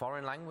a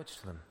foreign language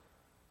to them.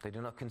 They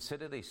do not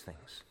consider these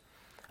things.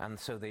 And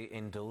so they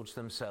indulge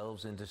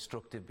themselves in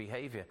destructive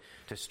behavior,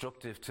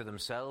 destructive to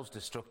themselves,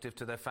 destructive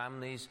to their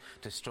families,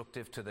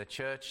 destructive to their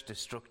church,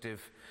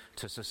 destructive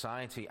to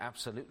society,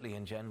 absolutely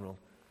in general.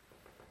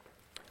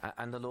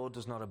 And the Lord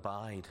does not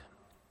abide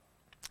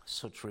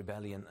such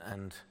rebellion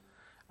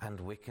and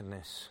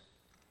wickedness.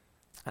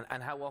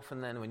 And how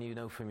often then, when you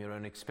know from your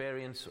own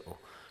experience or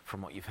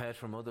from what you've heard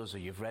from others or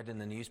you've read in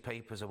the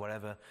newspapers or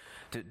whatever,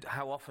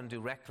 how often do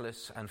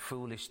reckless and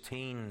foolish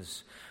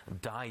teens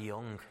die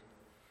young?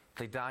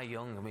 They die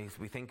young. I mean,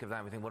 we think of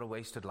that, we think, what a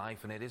wasted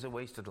life, and it is a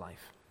wasted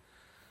life.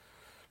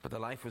 But the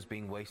life was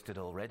being wasted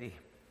already.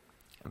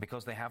 And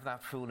because they have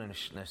that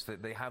foolishness,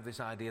 that they have this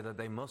idea that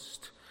they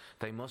must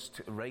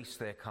race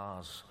their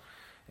cars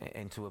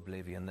into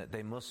oblivion, that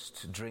they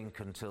must drink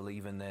until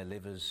even their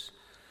livers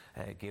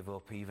give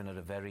up, even at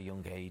a very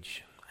young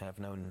age. I've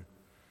known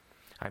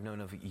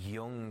of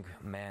young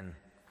men,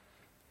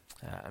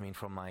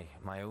 from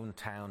my own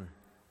town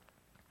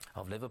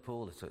of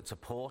Liverpool. It's a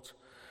port,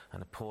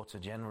 and the ports are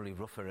generally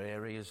rougher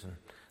areas, and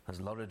there's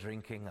a lot of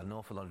drinking, an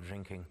awful lot of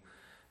drinking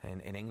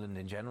in England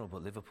in general,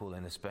 but Liverpool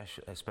and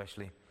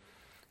especially.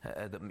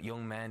 The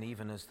young men,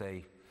 even as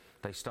they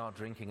start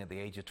drinking at the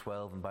age of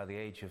 12, and by the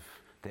age of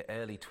their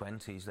early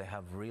 20s, they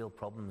have real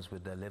problems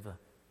with their liver.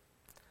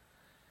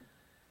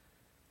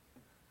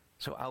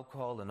 So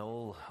alcohol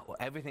and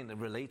everything that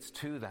relates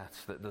to that,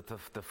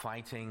 the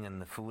fighting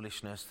and the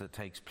foolishness that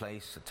takes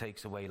place, that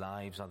takes away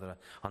lives, either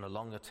on a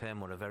longer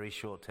term or a very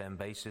short term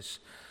basis.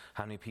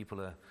 How many people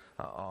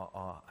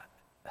are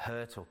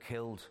hurt or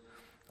killed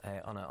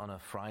on a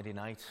Friday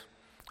night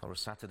or a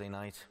Saturday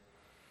night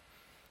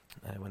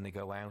when they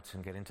go out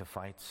and get into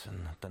fights and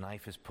the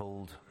knife is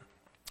pulled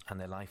and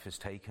their life is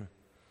taken.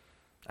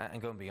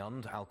 And going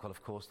beyond alcohol,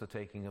 of course, the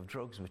taking of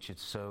drugs, which is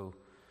so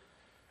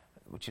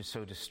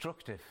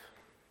destructive.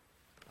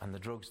 And the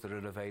drugs that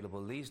are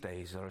available these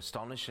days are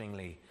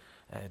astonishingly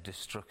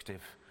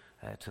destructive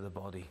to the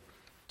body,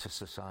 to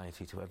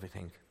society, to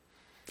everything.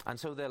 And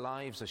so their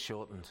lives are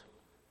shortened.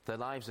 Their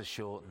lives are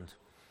shortened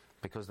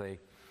because they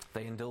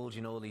indulge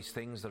in all these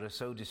things that are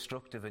so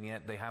destructive, and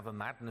yet they have a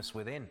madness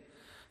within.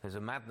 There's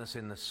a madness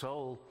in the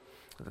soul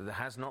that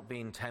has not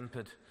been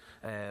tempered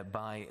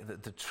by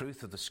the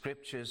truth of the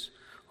Scriptures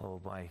or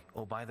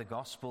by the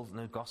gospel.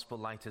 No gospel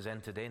light has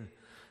entered in.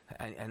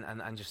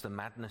 And just the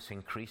madness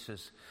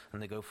increases, and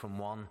they go from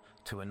one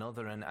to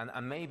another,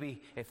 and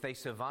maybe if they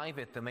survive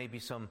it, there may be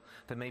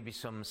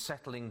some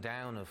settling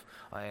down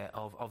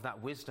of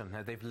that wisdom.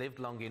 Now, they've lived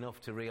long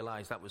enough to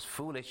realize that was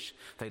foolish.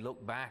 They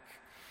look back,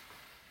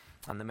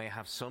 and they may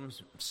have some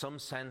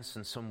sense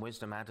and some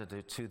wisdom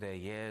added to their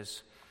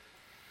years.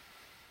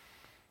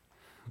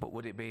 But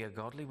would it be a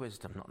godly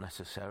wisdom? Not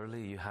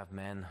necessarily. You have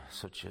men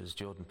such as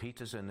Jordan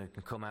Peterson who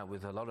can come out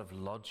with a lot of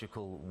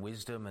logical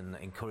wisdom and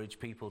encourage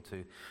people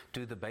to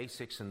do the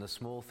basics and the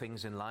small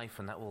things in life,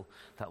 and that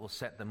will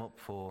set them up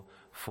for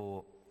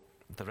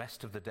the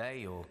rest of the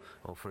day or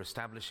for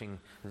establishing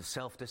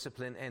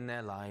self-discipline in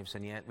their lives.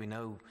 And yet we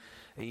know,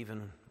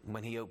 even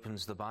when he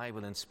opens the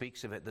Bible and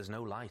speaks of it, there's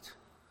no light.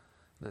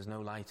 There's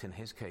no light in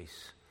his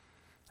case.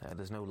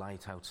 There's no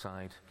light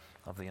outside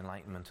of the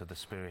enlightenment of the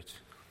Spirit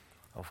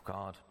of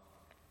God.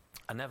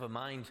 And never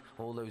mind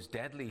all those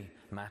deadly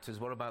matters.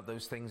 What about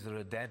those things that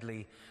are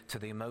deadly to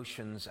the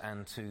emotions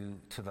and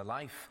to the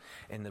life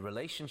in the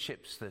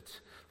relationships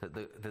that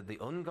the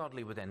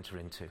ungodly would enter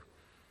into,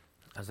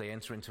 as they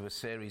enter into a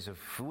series of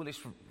foolish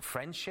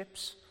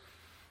friendships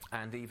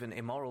and even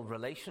immoral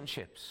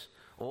relationships,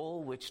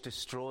 all which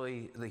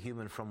destroy the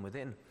human from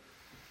within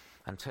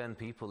and turn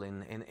people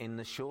in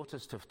the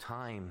shortest of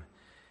time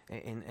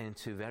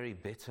into very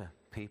bitter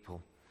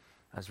people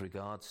as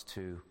regards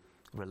to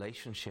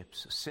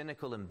relationships,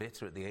 cynical and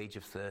bitter at the age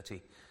of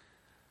 30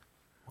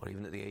 or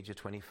even at the age of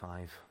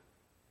 25.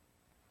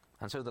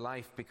 And so the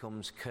life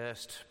becomes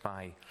cursed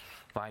by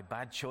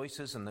bad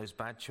choices, and those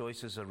bad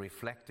choices are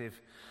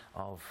reflective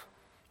of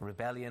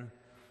rebellion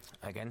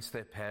against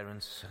their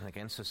parents and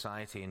against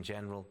society in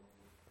general,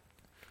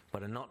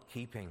 but are not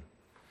keeping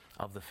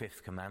of the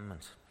fifth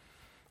commandment.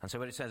 And so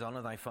when it says,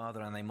 "Honour thy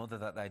father and thy mother,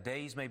 that thy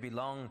days may be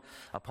long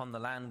upon the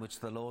land which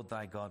the Lord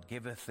thy God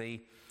giveth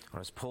thee," or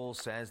as Paul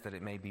says, that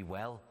it may be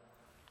well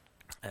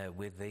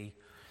with thee,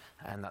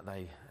 and that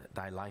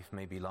thy life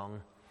may be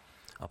long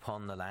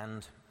upon the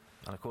land.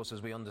 And of course,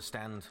 as we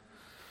understand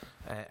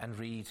and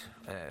read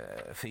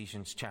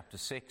Ephesians chapter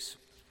 6,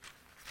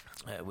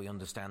 we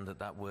understand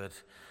that word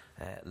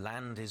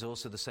land is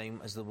also the same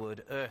as the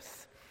word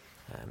earth.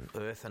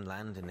 Earth and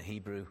land in the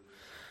Hebrew,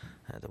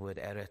 the word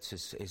eretz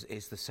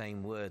is the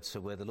same word. So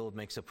where the Lord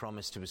makes a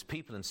promise to his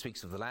people and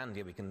speaks of the land,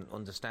 we can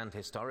understand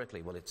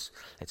historically, well, it's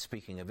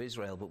speaking of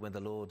Israel. But when the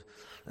Lord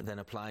then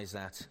applies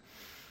that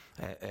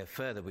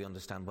further, we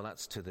understand, well,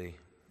 that's to the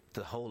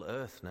whole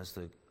earth. And as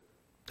the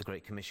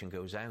Great Commission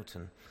goes out,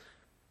 and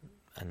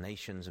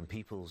nations and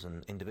peoples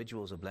and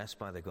individuals are blessed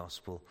by the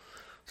gospel,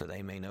 that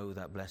they may know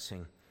that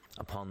blessing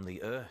upon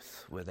the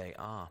earth where they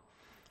are.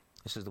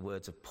 This is the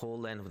words of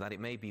Paul then, that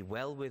it may be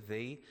well with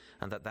thee,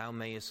 and that thou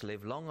mayest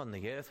live long on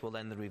the earth. Well,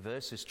 then the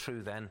reverse is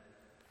true then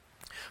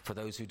for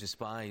those who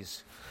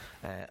despise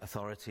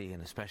authority,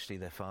 and especially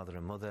their father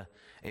and mother.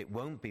 It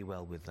won't be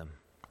well with them,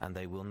 and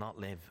they will not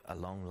live a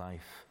long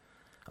life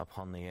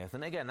upon the earth.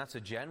 And again, that's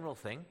a general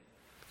thing.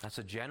 That's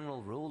a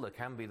general rule. There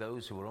can be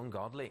those who are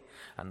ungodly,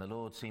 and the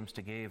Lord seems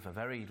to give a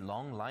very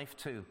long life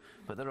to,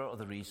 but there are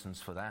other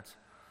reasons for that,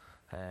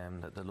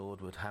 that the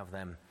Lord would have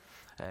them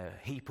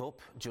heap up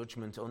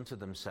judgment unto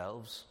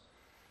themselves,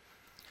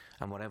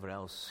 and whatever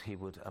else he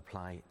would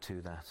apply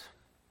to that.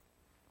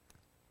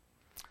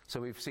 So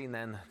we've seen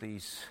then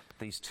these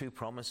two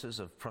promises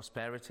of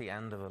prosperity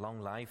and of a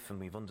long life, and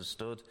we've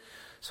understood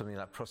something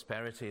that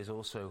prosperity is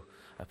also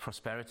a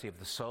prosperity of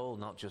the soul,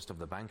 not just of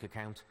the bank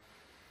account.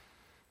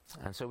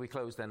 And so we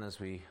close then as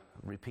we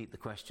repeat the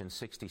question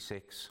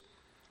 66.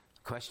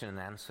 Question and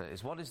answer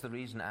is, what is the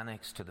reason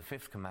annexed to the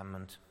fifth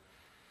commandment?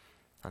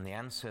 And the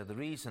answer, the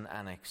reason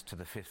annexed to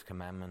the fifth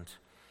commandment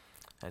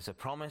is a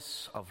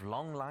promise of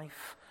long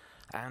life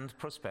and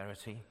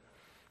prosperity,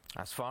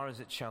 as far as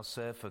it shall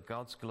serve for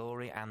God's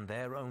glory and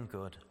their own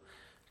good,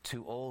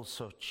 to all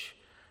such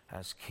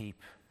as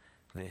keep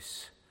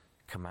this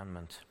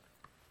commandment.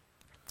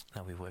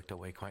 Now we've worked our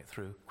way quite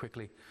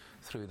quickly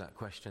through that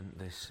question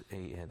this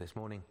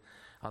morning.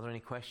 Are there any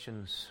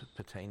questions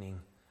pertaining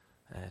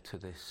to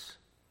this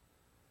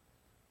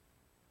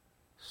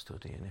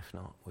study? And if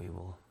not, we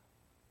will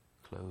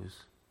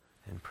close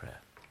in prayer.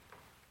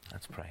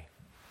 Let's pray.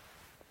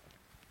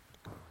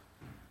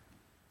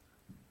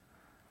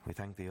 We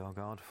thank thee, O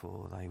God,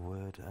 for thy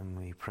word, and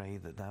we pray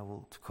that thou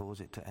wilt cause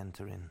it to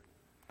enter in.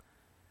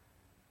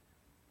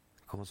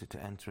 Cause it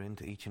to enter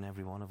into each and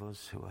every one of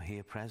us who are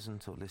here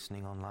present or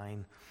listening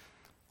online,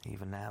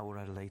 even now or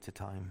at a later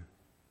time.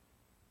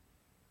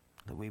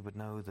 That we would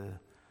know the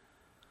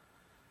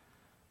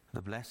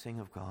blessing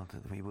of God,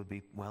 that we would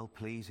be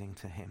well-pleasing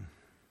to him.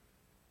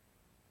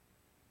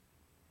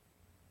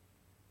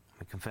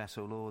 We confess,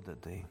 O Lord,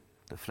 that the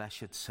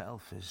flesh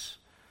itself is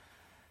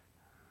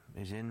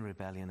in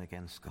rebellion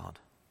against God.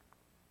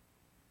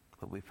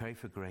 But we pray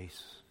for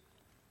grace,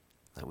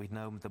 that we'd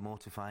know the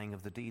mortifying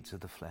of the deeds of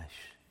the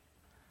flesh,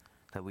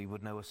 that we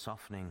would know a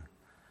softening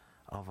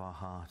of our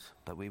heart,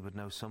 that we would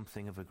know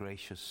something of a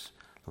gracious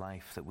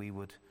life, that we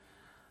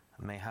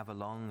may have a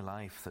long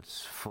life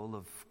that's full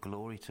of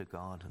glory to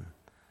God and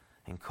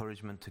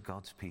encouragement to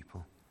God's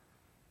people,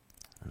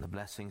 and the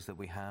blessings that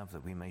we have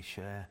that we may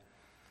share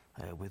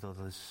with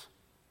others.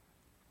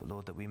 But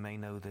Lord, that we may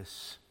know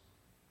this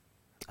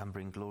and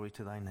bring glory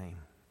to thy name,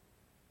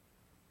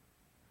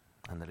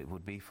 and that it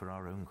would be for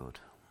our own good.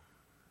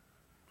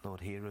 Lord,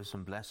 hear us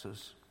and bless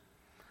us.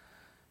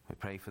 We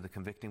pray for the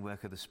convicting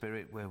work of the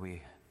Spirit where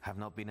we have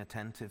not been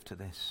attentive to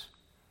this.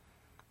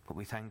 But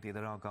we thank thee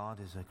that our God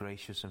is a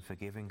gracious and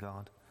forgiving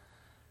God.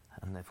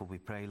 And therefore we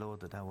pray, Lord,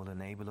 that thou will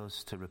enable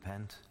us to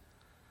repent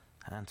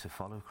and to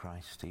follow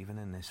Christ. Even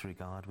in this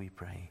regard we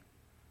pray.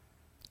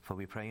 For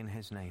we pray in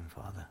his name,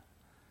 Father.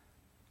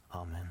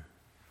 Amen.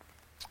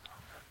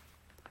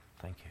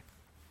 Thank you.